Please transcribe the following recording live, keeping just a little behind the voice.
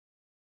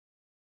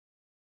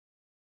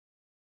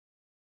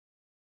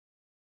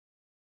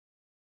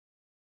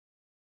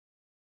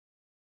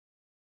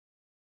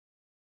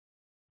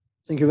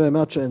Thank you very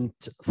much, and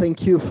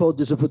thank you for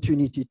this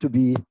opportunity to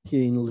be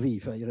here in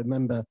Lviv. I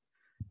remember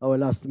our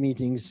last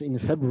meetings in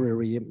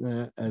February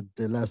at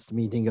the last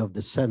meeting of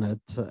the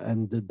Senate,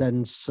 and the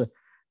dense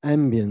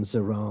ambience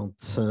around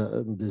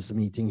these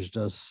meetings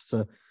just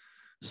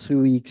 3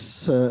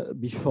 weeks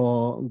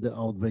before the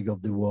outbreak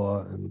of the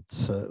war. And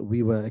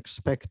we were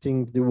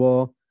expecting the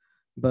war,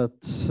 but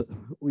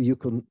you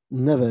could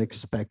never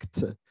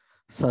expect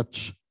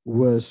such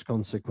worse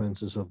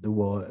consequences of the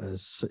war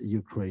as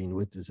Ukraine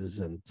witnesses.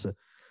 And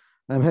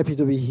I'm happy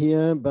to be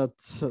here, but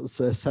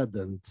also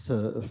saddened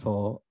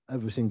for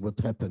everything what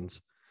happened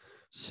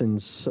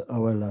since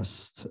our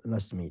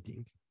last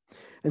meeting.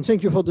 And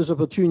thank you for this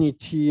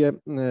opportunity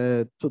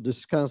to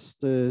discuss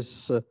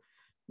this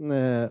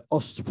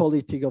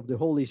Ostpolitik of the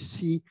Holy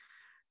See.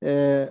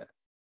 And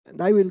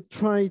I will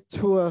try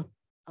to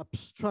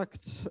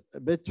abstract a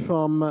bit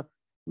from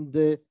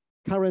the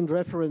current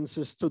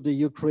references to the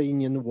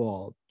Ukrainian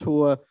war,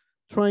 to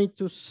try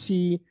to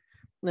see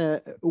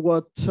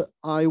what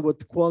I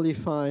would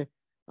qualify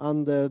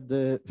under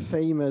the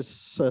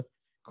famous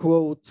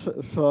quote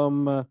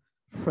from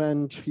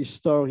French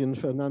historian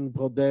Fernand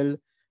Braudel,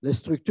 Les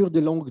structures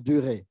de longue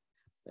durée.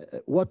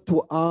 What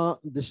are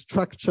the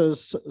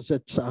structures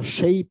that are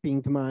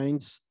shaping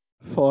minds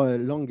for a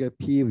longer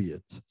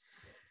period?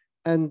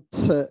 And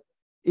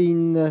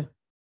in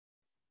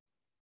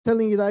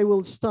telling it, I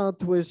will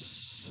start with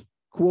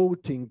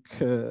quoting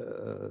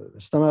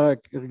Stamara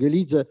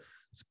Gergelidze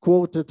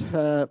quoted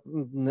her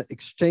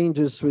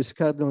exchanges with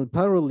Cardinal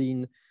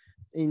Parolin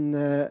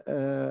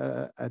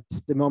at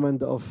the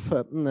moment of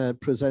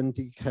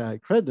presenting her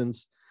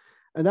credence.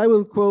 And I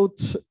will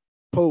quote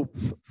Pope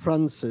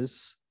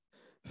Francis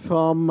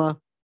from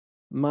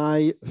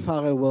my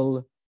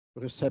farewell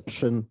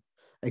reception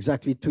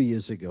exactly 2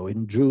 years ago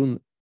in June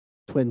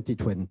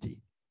 2020.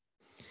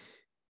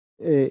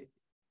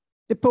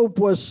 The Pope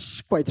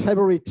was quite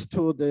favorable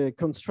to the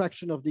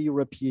construction of the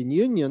European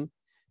Union,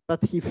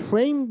 but he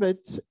framed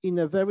it in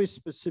a very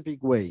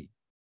specific way.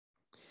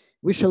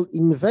 We shall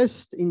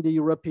invest in the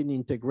European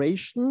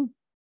integration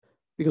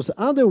because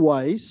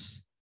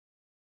otherwise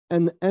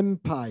an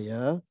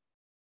empire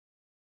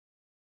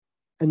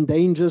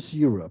endangers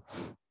Europe,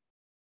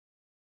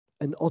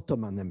 an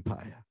Ottoman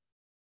Empire.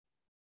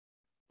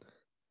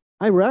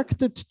 I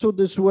reacted to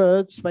these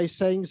words by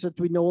saying that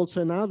we know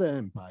also another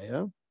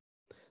empire,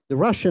 the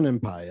Russian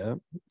Empire,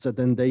 that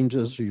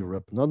endangers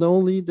Europe, not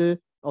only the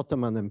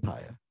Ottoman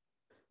Empire.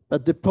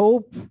 But the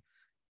Pope,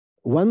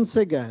 once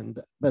again,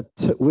 but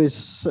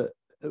with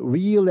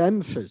real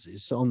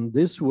emphasis on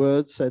this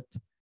word, said,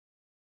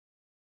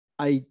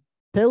 I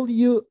tell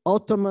you,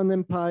 Ottoman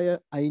Empire,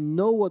 I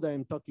know what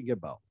I'm talking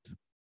about.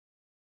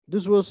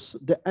 This was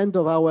the end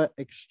of our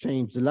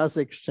exchange, the last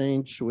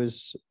exchange with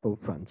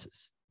Pope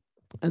Francis.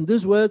 And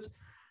these words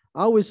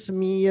are with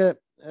me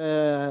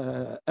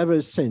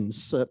ever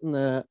since.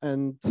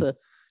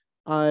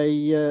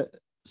 I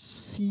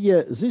see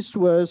these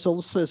words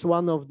also as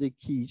one of the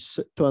keys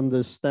to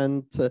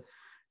understand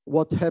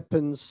what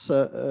happens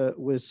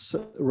with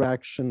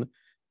reaction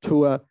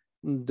to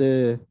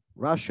the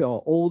Russia, or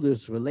all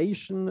this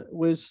relation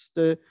with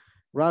the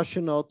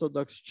Russian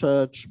Orthodox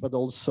Church, but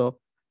also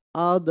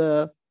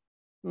other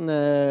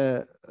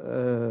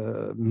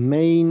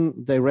main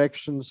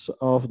directions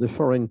of the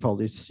foreign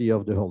policy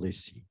of the Holy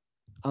See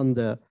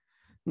under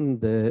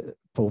the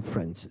Pope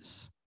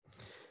Francis.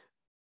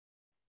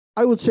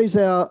 I would say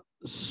there are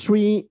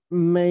 3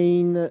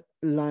 main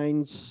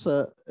lines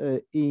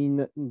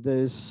in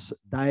this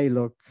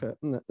dialogue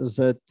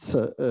that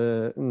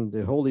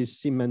the Holy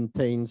See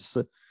maintains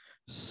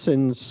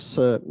since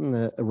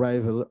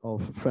arrival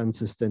of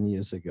Francis 10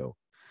 years ago.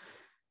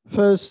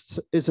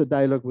 First is a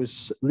dialogue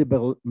with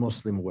liberal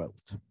Muslim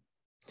world.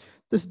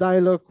 This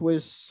dialogue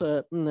with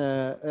Imam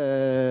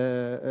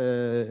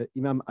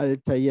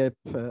Al-Tayyib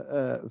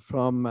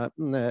from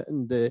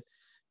the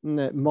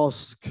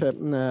Mosque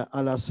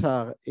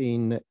Al-Azhar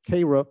in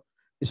Cairo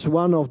is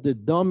one of the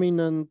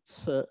dominant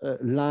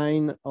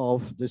line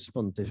of this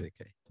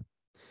pontificate.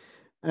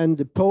 And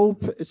the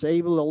Pope is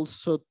able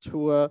also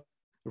to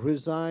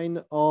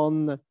resign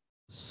on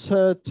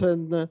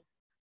certain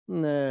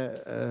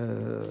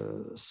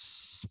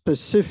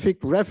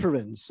specific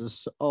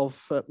references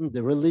of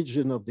the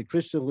religion, of the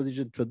Christian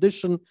religion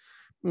tradition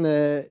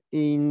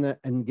in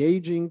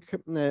engaging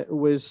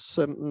with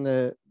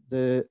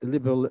the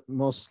liberal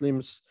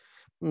Muslims.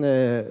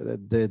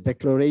 The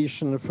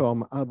declaration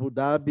from Abu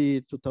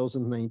Dhabi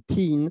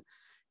 2019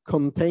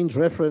 contains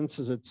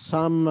references that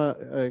some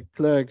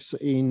clerks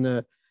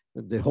in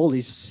the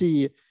Holy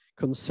See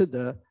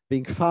consider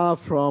being far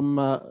from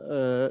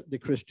the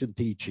Christian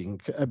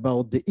teaching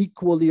about the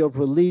equality of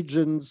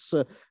religions,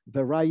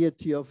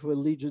 variety of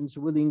religions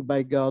willing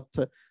by God,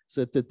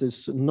 that it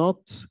is not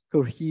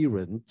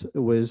coherent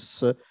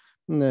with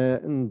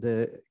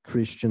the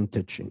Christian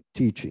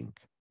teaching.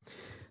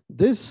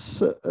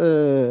 This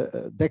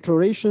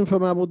declaration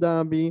from Abu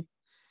Dhabi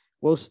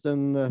was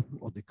then,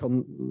 or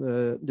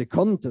the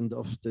content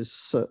of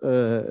this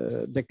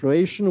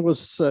declaration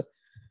was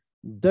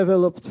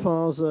developed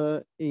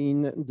further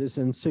in this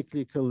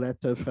encyclical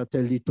letter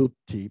Fratelli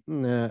Tutti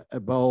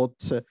about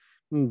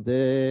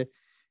the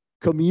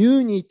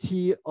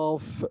community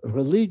of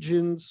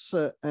religions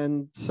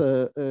and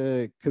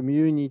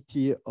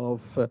community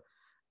of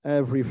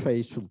every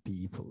faithful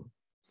people.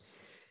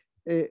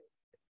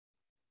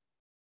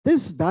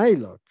 This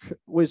dialogue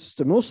with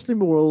the Muslim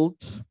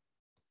world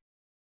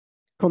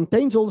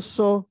contains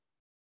also,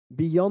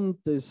 beyond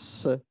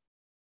this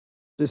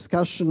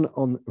discussion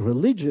on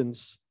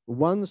religions,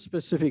 one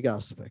specific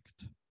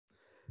aspect,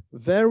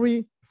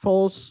 very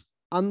false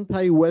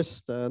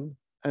anti-Western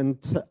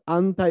and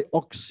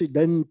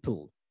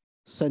anti-Occidental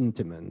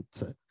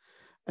sentiment.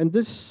 And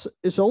this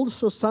is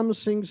also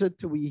something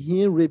that we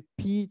hear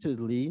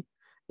repeatedly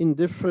in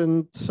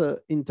different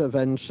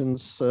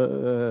interventions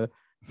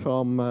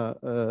from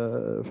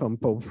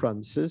Pope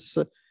Francis,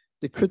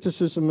 the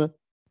criticism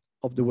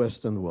of the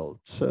Western world,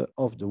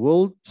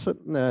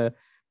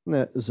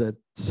 that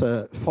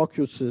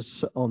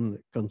focuses on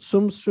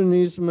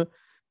consumptionism,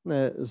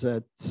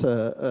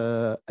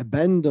 that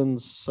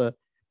abandons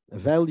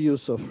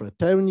values of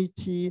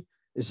fraternity,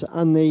 is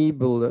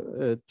unable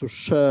to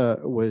share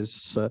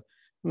with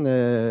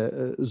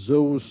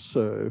those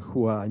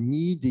who are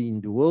needy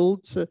in the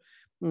world,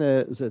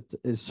 that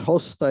is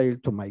hostile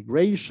to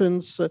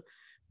migrations.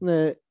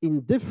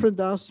 In different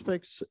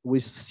aspects, we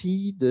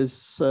see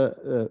this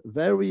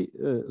very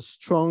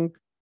strong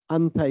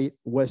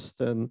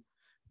anti-Western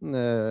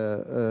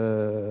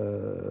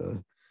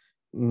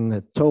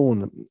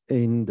tone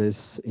in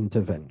these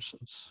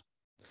interventions.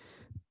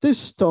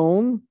 This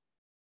tone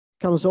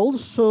comes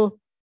also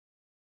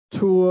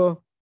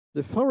to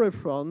the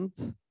forefront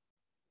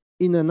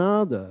in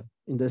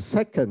the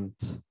second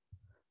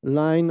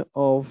line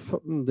of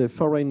the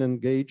foreign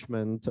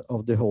engagement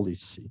of the Holy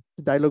See,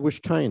 the dialogue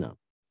with China.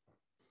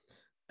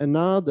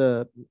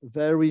 Another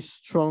very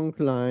strong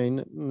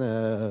line,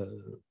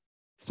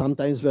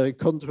 sometimes very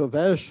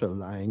controversial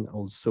line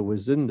also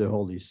within the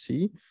Holy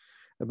See,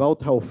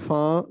 about how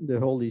far the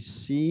Holy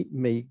See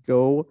may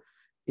go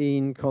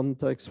in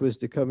contact with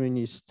the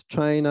communist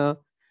China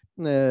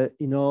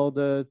in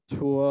order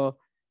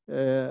to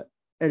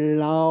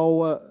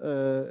allow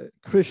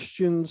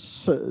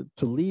Christians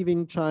to live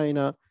in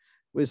China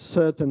with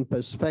certain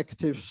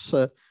perspectives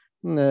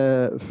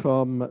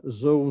from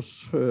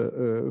those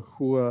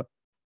who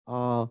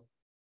are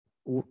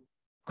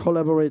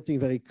collaborating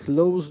very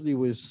closely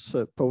with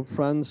Pope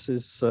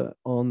Francis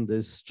on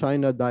this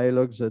China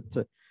dialogue,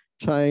 that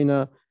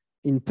China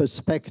in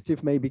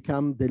perspective may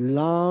become the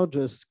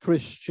largest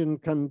Christian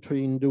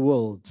country in the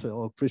world,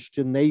 or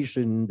Christian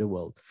nation in the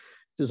world.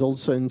 It is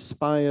also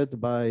inspired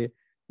by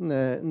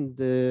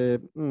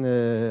the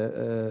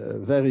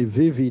very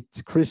vivid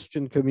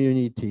Christian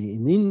community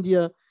in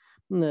India,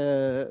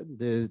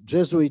 the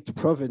Jesuit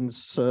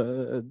province,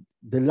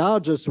 the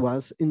largest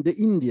was in the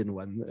Indian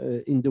one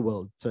in the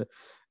world.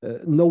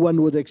 No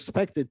one would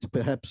expect it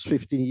perhaps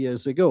 15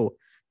 years ago,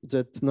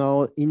 that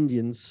now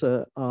Indians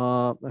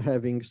are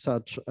having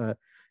such a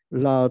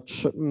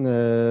large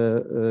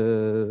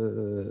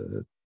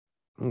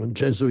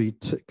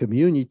Jesuit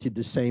community,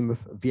 the same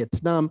with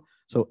Vietnam.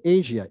 So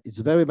Asia is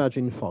very much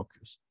in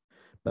focus.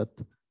 But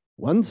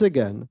once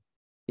again,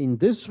 in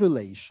this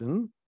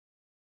relation,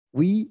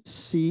 we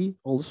see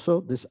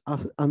also this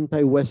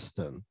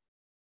anti-Western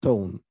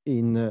tone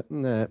in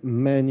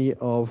many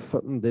of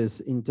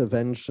these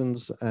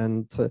interventions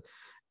and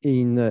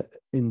in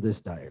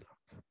this dialogue.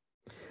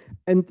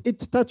 And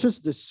it touches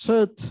the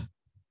third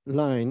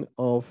line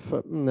of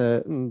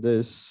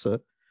this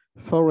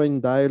foreign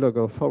dialogue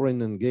or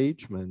foreign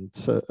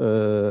engagement of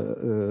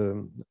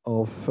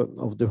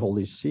the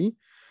Holy See.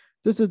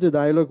 This is the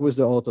dialogue with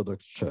the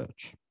Orthodox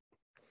Church.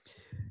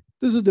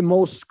 This is the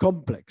most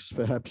complex,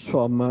 perhaps,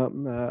 from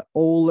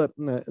all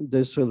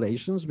these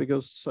relations,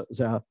 because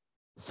there are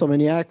so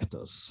many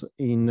actors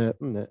in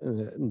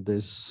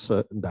this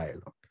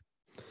dialogue.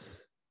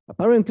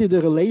 Apparently,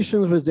 the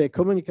relations with the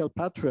ecumenical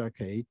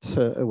patriarchate,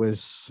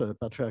 with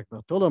Patriarch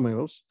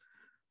Bartholomeus,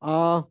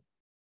 are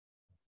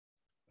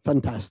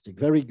fantastic,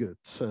 very good.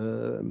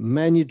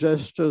 Many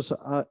gestures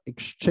are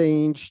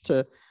exchanged.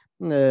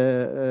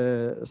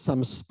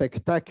 Some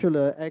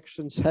spectacular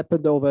actions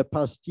happened over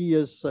past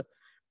years,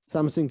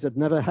 something that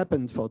never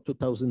happened for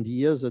 2000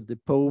 years, that the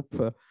Pope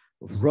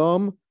of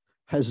Rome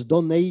has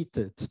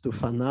donated to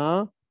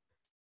Fana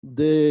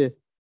the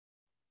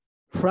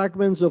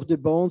fragments of the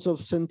bones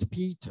of St.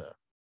 Peter,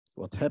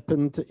 what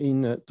happened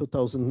in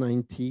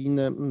 2019,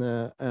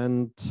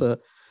 and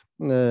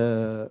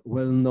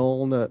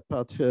well-known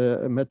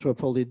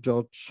Metropolitan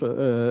Job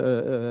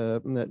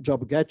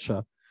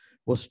Getcher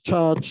was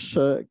charged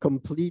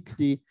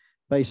completely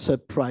by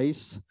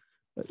surprise,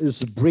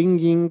 is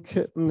bringing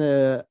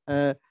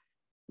a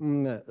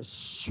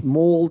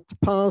small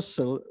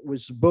parcel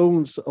with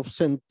bones of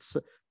St.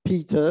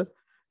 Peter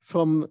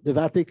from the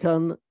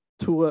Vatican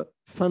to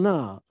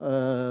Fana,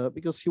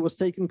 because he was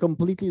taken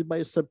completely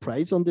by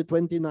surprise on the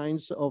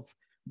 29th of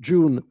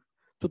June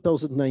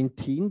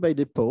 2019 by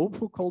the Pope,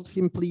 who called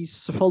him,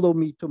 please follow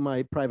me to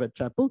my private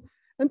chapel.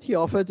 and he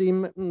offered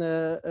him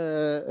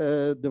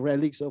the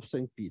relics of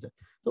St. Peter.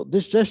 So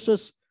these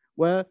gestures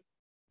were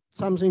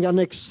something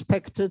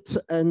unexpected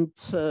and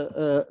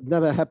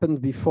never happened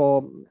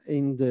before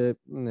in the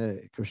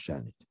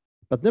Christianity.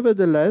 But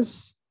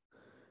nevertheless,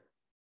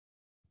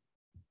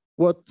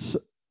 what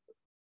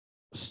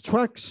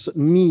strikes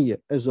me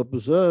as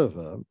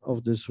observer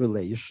of this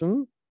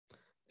relation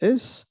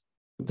is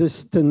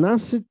this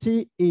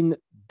tenacity in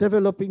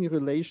developing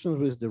relations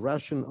with the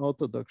Russian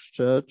Orthodox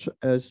Church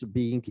as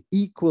being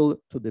equal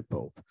to the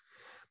Pope.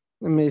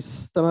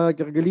 Ms. Tamara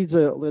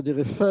Gargalidze already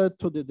referred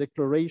to the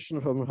declaration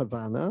from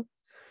Havana,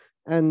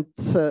 and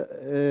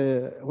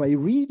while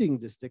reading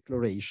this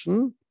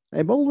declaration,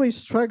 I'm always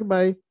struck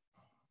by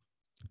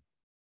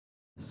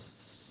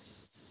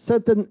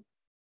certain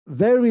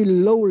very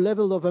low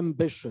level of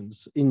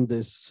ambitions in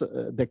this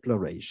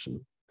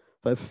declaration.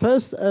 The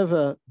first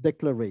ever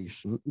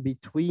declaration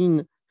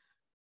between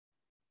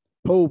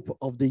Pope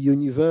of the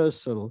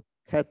Universal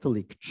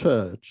Catholic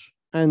Church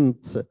and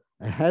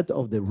head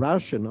of the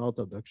Russian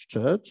Orthodox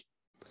Church,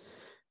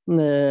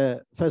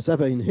 first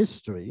ever in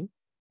history,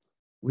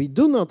 we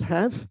do not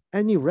have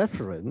any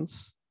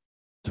reference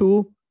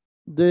to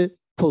the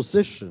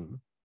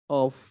position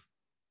of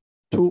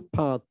two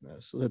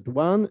partners. That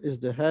one is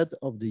the head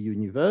of the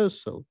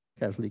Universal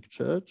Catholic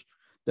Church,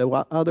 the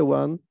other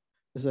one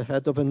is the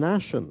head of a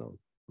national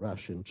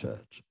Russian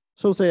church.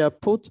 So they are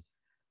put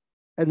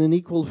at an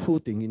equal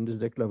footing in this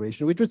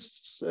declaration, which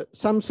is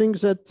something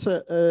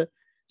that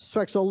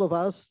strikes all of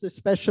us,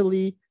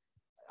 especially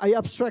I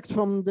abstract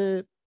from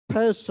the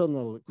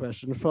personal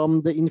question,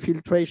 from the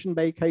infiltration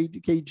by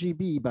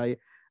KGB, by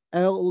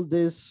all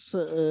these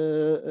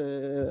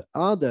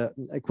other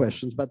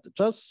questions, but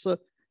just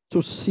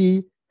to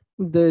see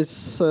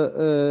this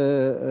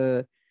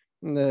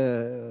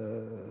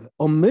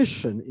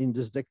omission in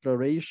this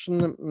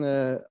declaration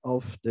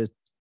of the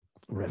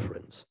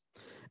reference.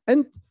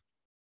 And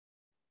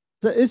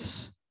there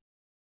is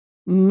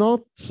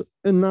not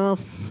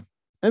enough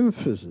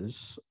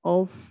emphasis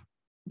of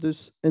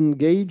this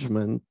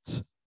engagement,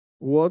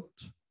 what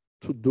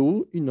to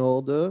do in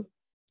order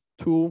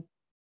to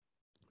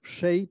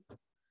shape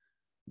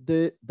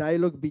the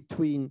dialogue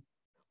between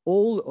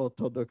all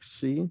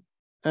Orthodoxy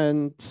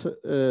and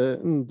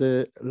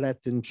the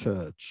Latin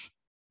Church.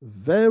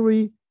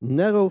 Very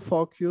narrow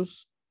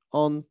focus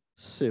on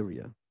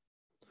Syria.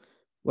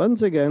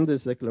 Once again,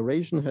 this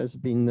declaration has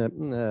been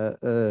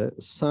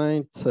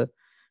signed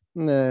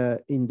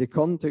in the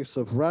context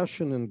of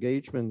Russian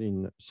engagement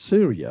in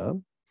Syria.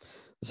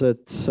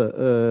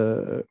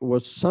 That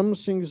was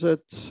something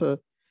that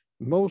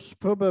most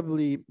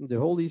probably the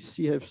Holy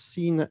See have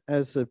seen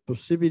as a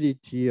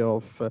possibility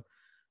of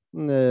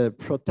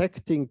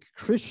protecting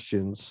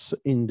Christians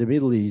in the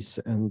Middle East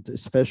and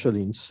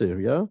especially in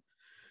Syria,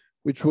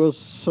 which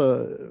was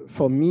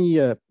for me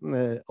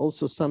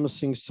also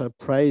something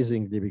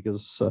surprisingly,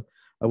 because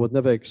I would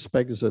never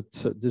expect that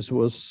this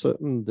was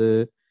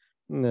the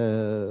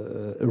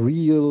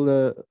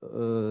real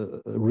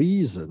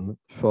reason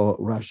for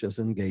Russia's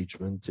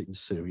engagement in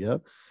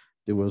Syria.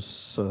 There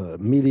was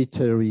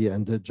military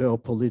and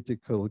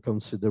geopolitical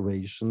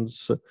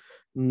considerations,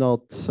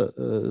 not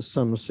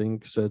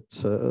something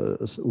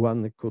that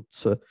one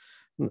could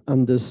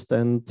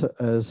understand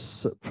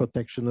as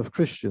protection of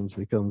Christians,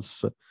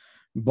 because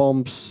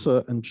bombs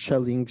and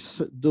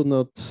shellings do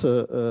not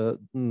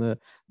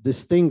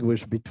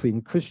distinguish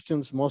between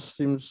Christians,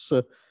 Muslims,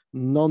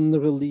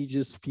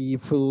 non-religious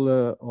people,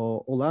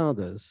 or all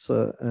others.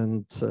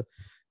 And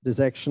this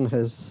action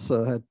has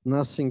had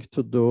nothing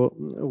to do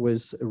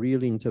with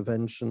real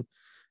intervention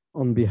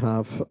on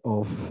behalf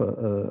of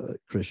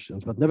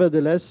Christians. But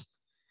nevertheless,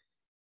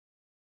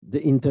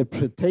 the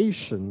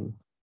interpretation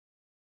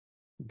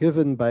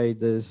given by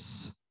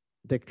this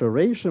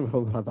declaration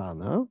from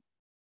Havana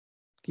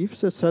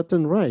gives a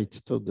certain right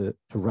to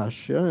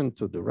Russia and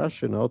to the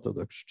Russian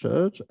Orthodox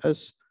Church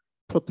as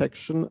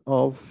protection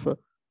of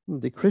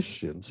the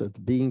Christians, as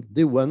being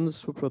the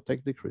ones who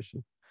protect the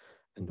Christians.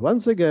 And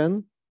once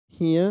again,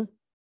 here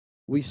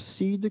we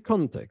see the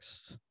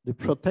context, the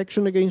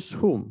protection against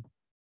whom?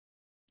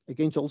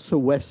 Against also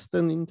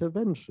Western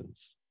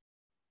interventions,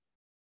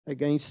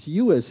 against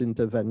US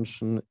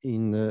intervention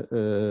in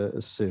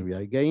Syria,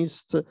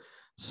 against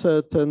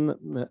certain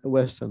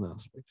Western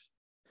aspects.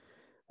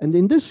 And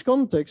in this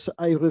context,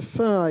 I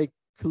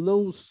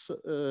close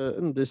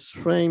this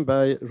frame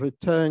by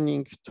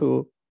returning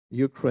to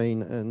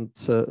Ukraine and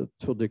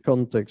to the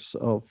context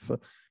of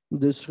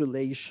this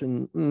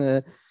relation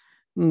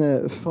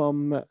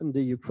from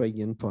the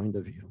Ukrainian point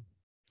of view.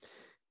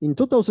 In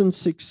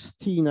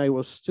 2016, I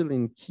was still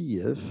in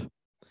Kiev,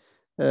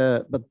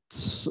 but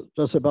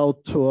just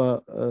about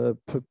to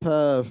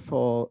prepare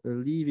for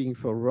leaving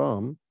for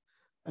Rome,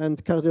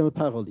 and Cardinal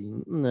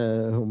Parolin,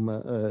 whom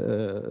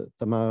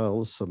Tamara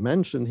also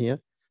mentioned here,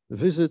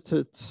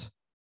 visited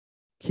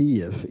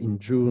Kiev in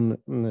June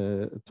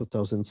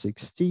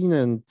 2016,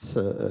 and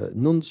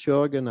Nuncio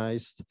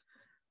organized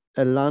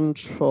a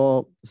lunch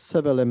for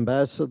several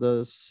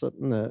ambassadors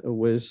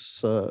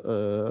with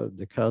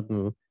the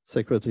Cardinal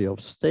Secretary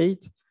of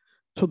State,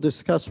 to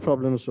discuss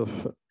problems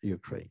of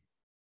Ukraine.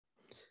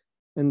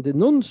 And the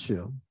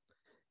nuncio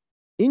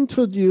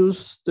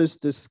introduced this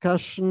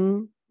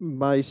discussion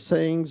by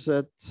saying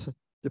that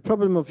the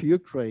problem of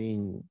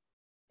Ukraine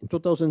in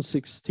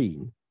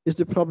 2016 is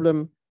the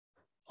problem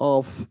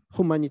of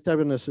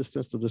humanitarian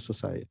assistance to the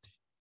society.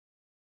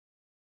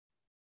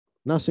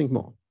 Nothing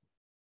more.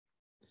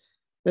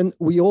 Then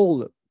we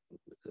all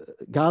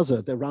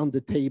gathered around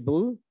the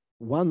table,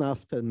 one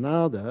after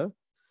another,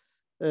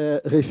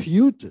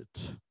 refuted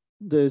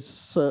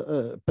this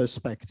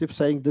perspective,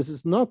 saying this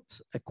is not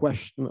a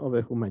question of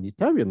a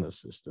humanitarian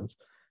assistance.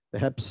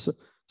 Perhaps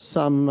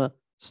some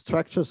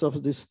structures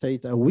of the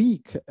state are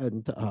weak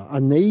and are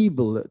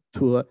unable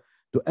to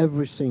do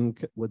everything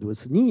what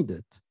was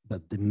needed.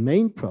 But the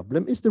main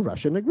problem is the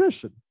Russian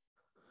aggression,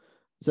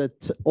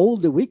 that all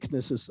the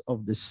weaknesses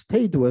of the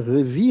state were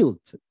revealed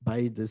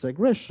by this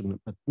aggression,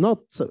 but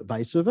not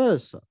vice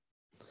versa.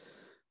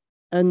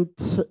 And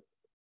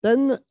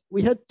then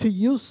we had to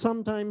use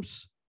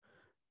sometimes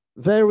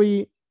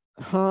very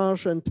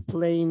harsh and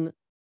plain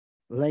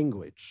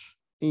language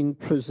in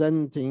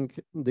presenting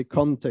the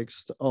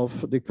context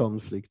of the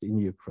conflict in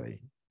Ukraine.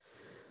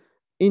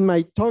 In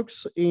my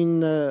talks in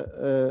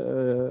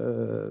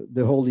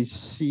the Holy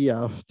See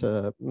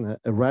after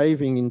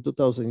arriving in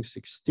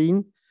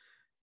 2016,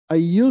 I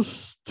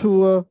used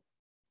to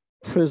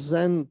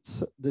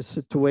present the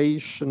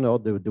situation or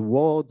the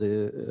war,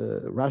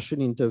 the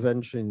Russian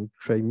intervention in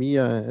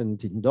Crimea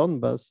and in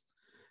Donbass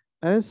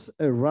as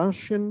a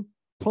Russian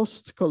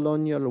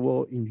post-colonial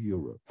war in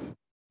Europe,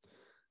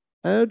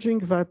 urging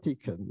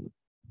Vatican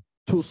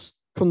to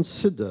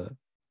consider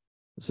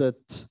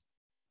that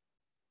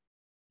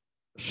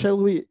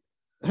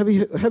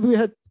have we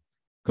had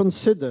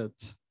considered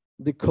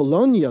the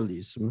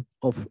colonialism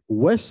of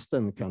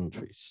Western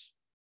countries,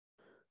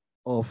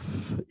 of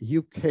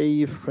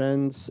UK,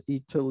 France,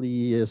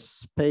 Italy,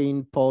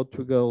 Spain,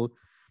 Portugal,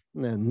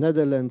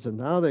 Netherlands,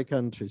 and other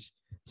countries,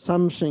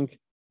 something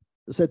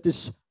that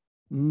is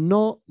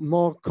no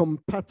more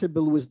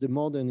compatible with the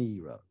modern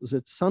era,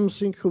 that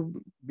something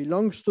who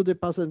belongs to the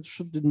past and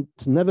should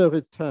never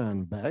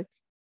return back,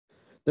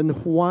 then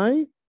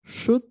why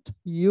should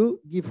you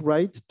give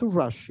right to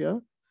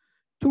Russia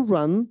to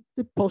run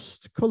the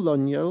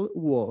post-colonial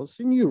wars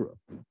in Europe?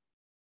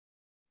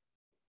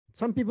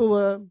 Some people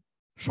were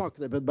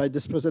shocked a bit by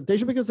this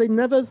presentation because they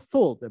never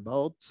thought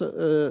about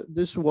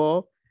this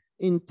war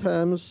in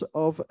terms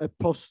of a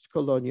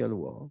post-colonial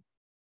war.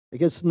 I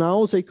guess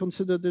now they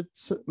considered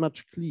it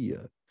much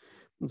clearer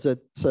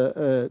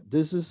that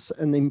this is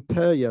an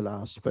imperial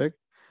aspect,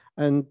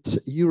 and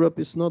Europe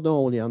is not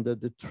only under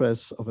the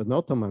threat of an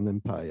Ottoman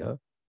Empire,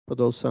 but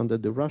also under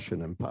the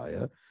Russian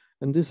Empire.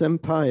 And this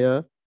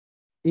empire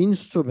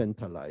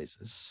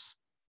instrumentalizes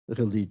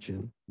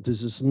religion.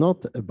 This is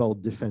not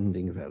about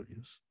defending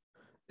values.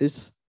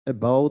 It's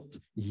about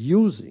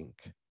using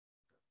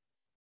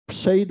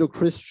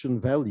pseudo-Christian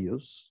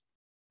values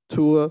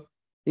to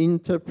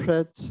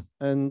interpret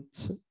and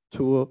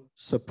to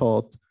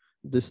support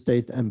the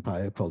state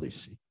empire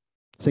policy.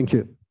 Thank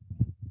you.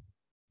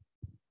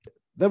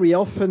 Very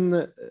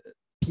often,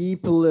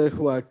 people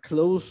who are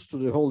close to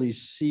the Holy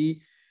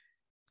See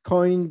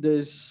coin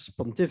this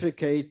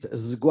pontificate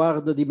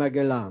Sguardo di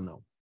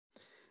Magellano,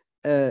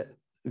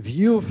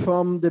 view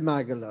from the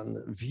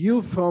Magellan,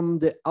 view from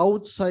the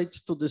outside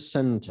to the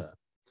center.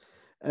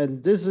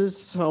 And this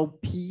is how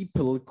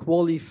people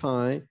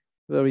qualify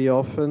very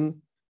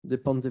often the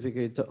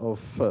pontificate of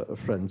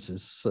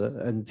Francis.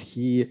 And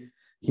he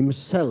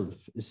himself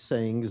is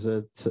saying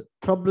that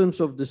problems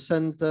of the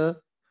center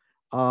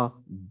are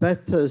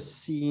better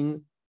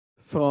seen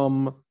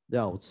from the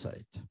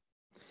outside.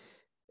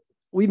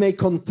 We may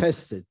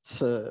contest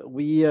it.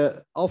 We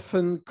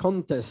often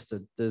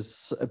contested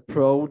this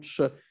approach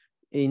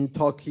in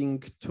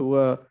talking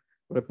to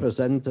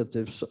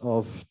representatives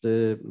of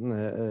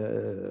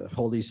the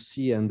Holy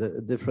See and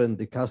the different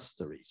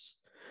dicasteries.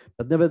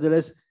 But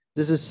nevertheless,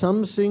 this is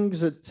something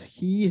that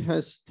he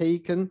has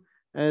taken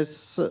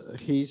as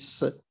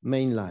his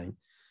main line.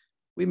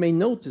 We may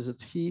notice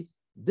that he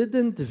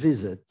didn't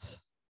visit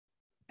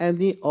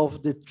any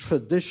of the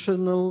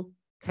traditional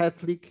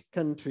Catholic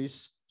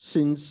countries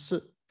since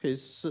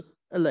his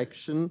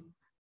election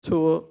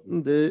to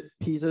the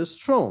Peter's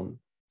throne.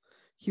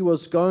 He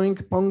was going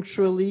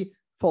punctually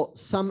for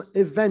some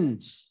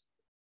events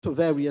to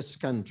various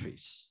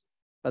countries,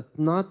 but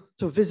not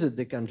to visit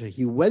the country.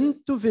 He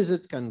went to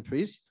visit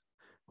countries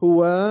who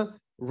were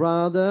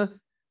rather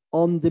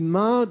on the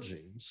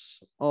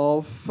margins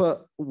of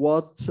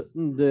what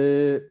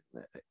the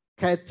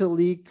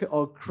Catholic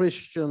or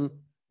Christian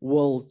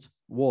world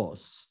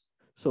was.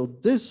 So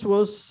this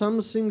was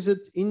something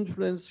that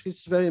influenced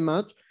us very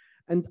much.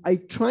 And I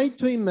tried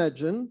to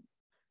imagine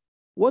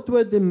what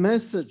were the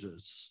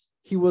messages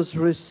he was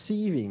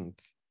receiving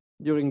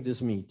during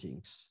these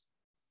meetings.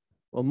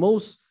 Well,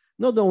 most,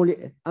 not only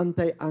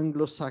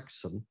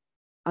anti-Anglo-Saxon,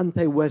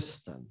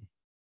 anti-Western,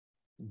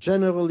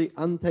 generally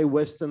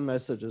anti-Western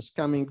messages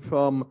coming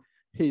from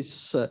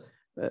his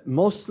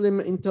Muslim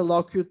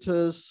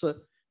interlocutors,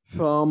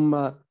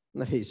 from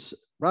his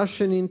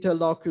Russian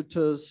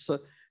interlocutors,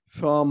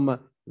 from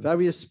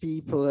various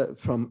people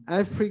from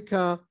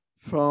Africa,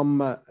 from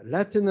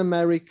Latin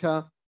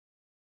America.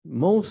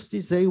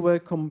 Mostly they were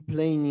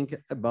complaining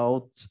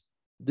about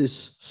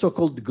this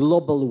so-called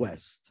global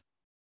West.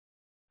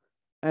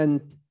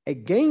 And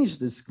against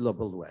this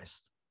global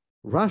West,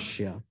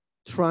 Russia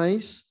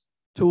tries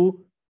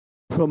to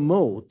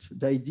promote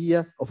the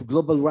idea of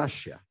global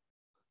Russia.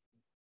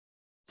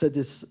 That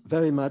is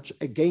very much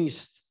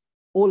against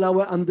all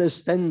our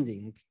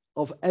understanding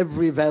of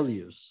every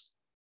values.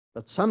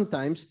 But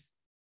sometimes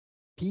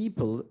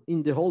people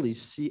in the Holy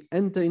See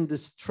enter in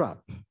this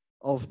trap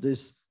of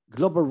this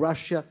global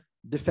Russia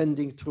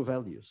defending true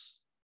values.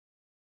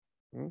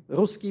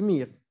 Ruski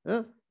mir.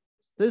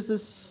 This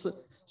is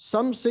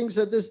something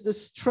that is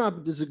this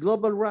trap, this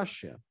global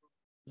Russia,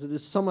 that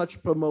is so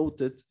much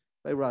promoted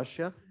by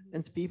Russia,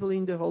 and people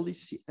in the Holy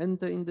See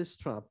enter in this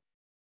trap.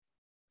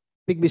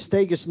 Big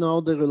mistake is now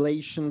the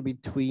relation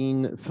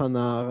between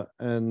Fanar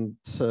and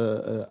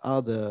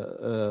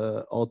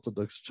other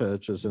Orthodox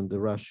churches and the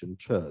Russian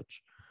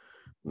church.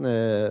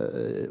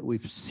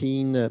 We've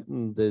seen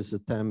this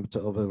attempt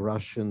of a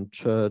Russian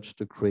church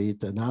to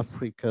create an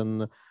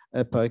African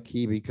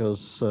eparchy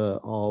because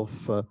of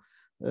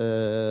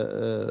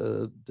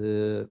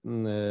the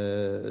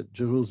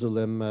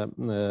Jerusalem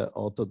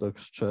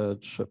Orthodox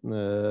Church,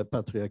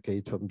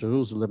 Patriarchate from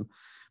Jerusalem,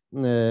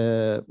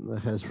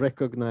 has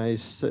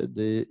recognized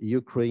the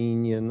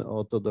Ukrainian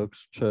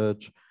Orthodox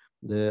Church,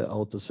 the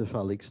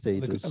autocephalic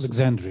status.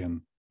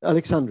 Alexandrian.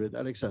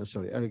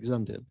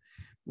 Alexandrian.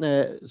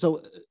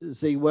 So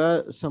there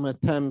were some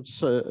attempts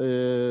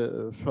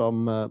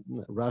from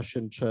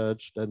Russian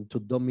church then to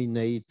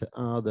dominate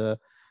other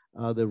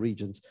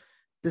regions.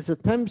 These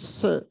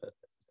attempts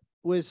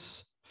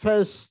with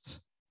first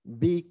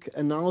big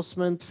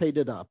announcement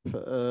faded up.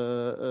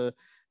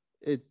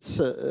 It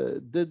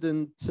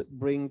didn't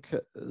bring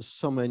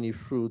so many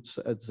fruits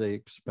as they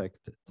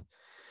expected.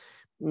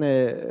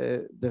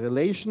 The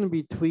relation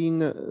between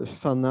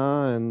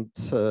Fana and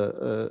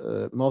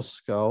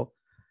Moscow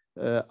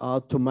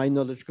are, to my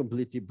knowledge,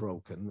 completely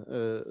broken.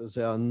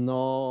 There are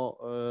no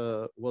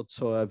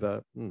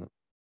whatsoever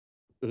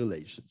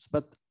relations.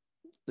 But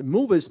the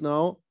move is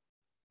now,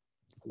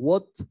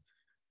 what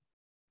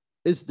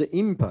is the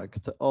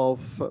impact of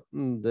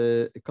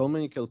the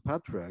ecumenical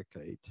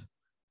patriarchate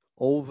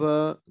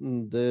over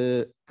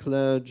the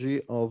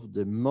clergy of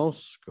the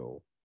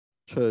Moscow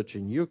church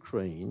in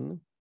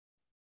Ukraine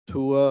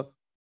to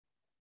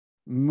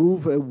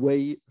move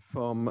away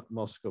from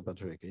Moscow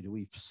Patriarchate?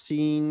 We've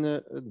seen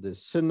the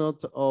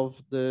synod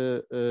of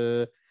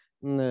the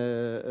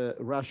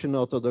Russian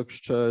Orthodox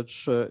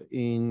Church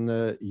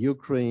in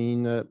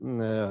Ukraine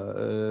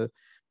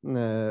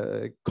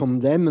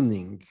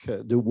condemning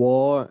the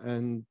war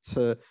and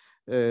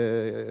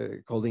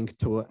calling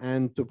to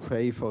end to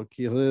pray for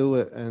Kirill,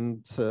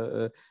 and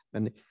there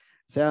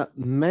are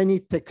many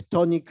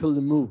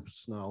tectonical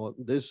moves now.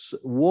 This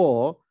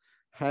war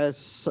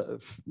is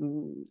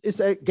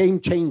a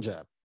game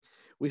changer.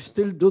 We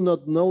still do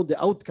not know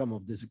the outcome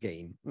of this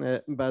game,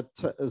 but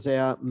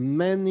there are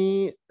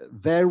many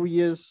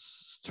various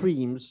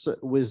streams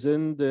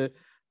within the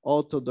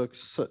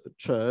Orthodox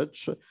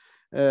Church,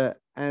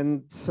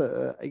 and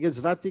I guess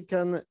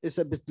Vatican is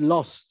a bit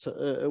lost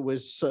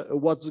with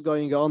what's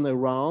going on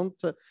around,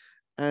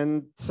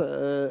 and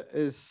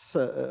is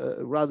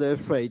rather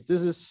afraid.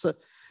 This is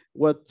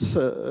what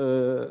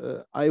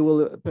I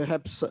will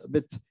perhaps a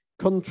bit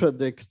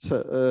contradict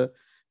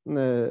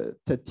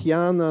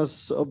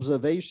Tatiana's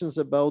observations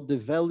about the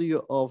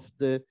value of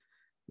the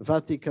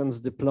Vatican's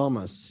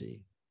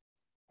diplomacy.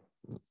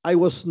 I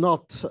was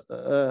not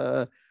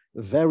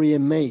very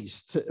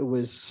amazed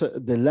with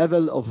the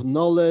level of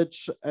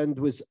knowledge and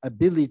with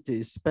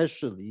ability,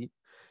 especially,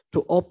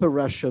 to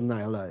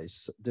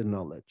operationalize the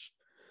knowledge.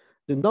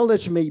 The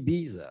knowledge may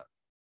be there,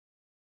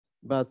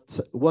 but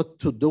what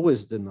to do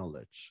with the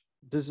knowledge?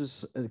 This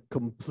is a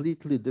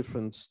completely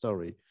different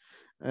story.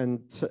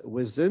 And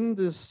within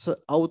this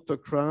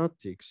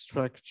autocratic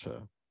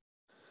structure,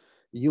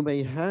 you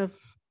may have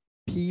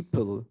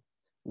people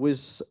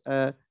with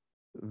a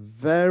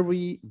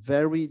very,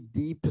 very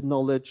deep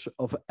knowledge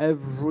of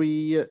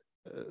every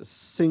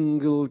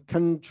single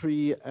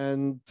country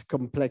and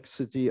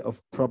complexity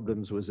of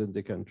problems within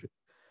the country.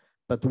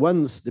 But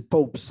once the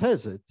Pope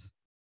says it,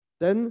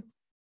 then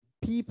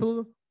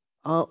people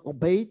are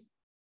obeyed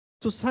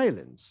to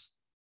silence.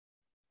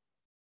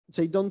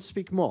 They don't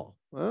speak more.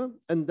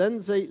 And then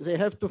they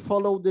have to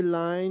follow the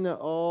line,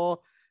 or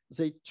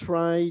they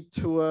try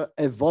to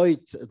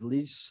avoid at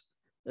least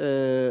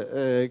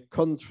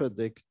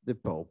contradict the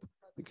Pope.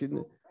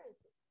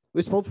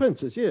 With Pope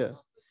Francis, yeah.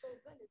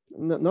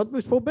 Not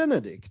with Pope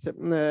Benedict,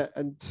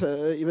 and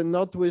even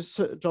not with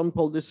John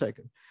Paul II.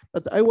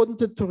 But I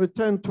wanted to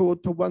return to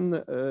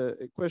one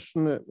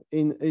question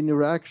in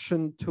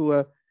reaction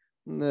to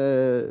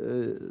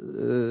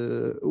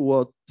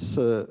what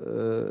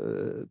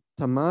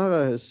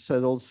Tamara has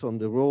said also on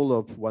the role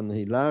of one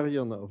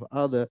Hilarion, of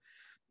other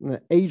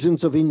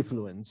agents of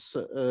influence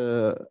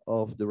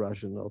of the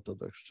Russian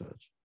Orthodox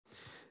Church.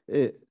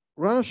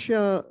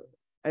 Russia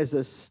as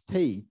a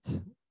state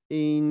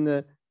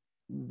in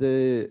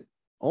the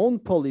own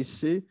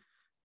policy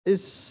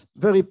is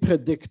very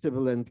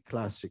predictable and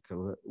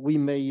classical. We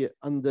may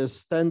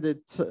understand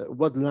it,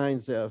 what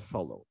lines they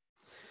follow.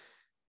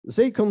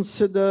 They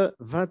consider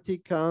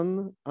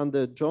Vatican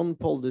under John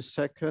Paul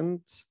II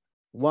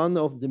one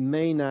of the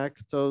main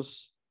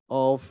actors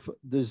of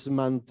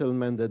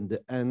dismantlement and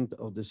the end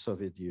of the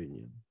Soviet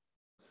Union.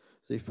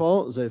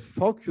 Therefore, they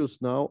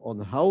focus now on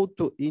how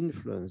to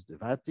influence the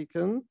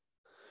Vatican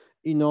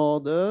in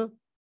order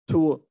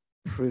to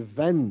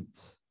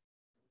prevent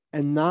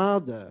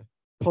another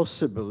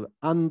possible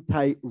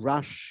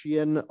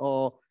anti-Russian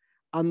or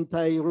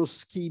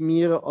anti-Ruski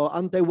mir or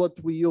anti-what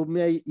you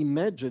may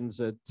imagine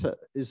that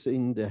is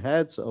in the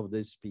heads of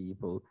these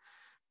people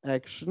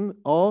action,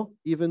 or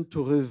even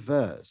to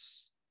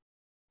reverse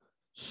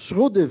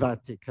through the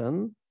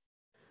Vatican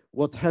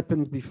what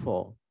happened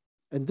before.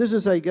 And this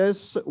is, I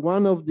guess,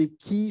 one of the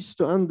keys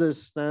to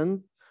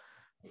understand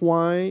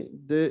why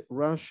the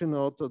Russian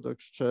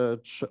Orthodox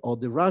Church or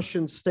the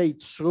Russian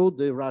state through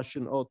the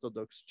Russian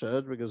Orthodox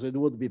Church, because it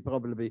would be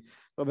probably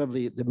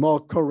the more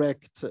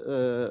correct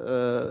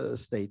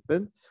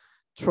statement,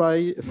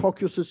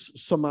 focuses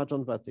so much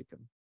on Vatican.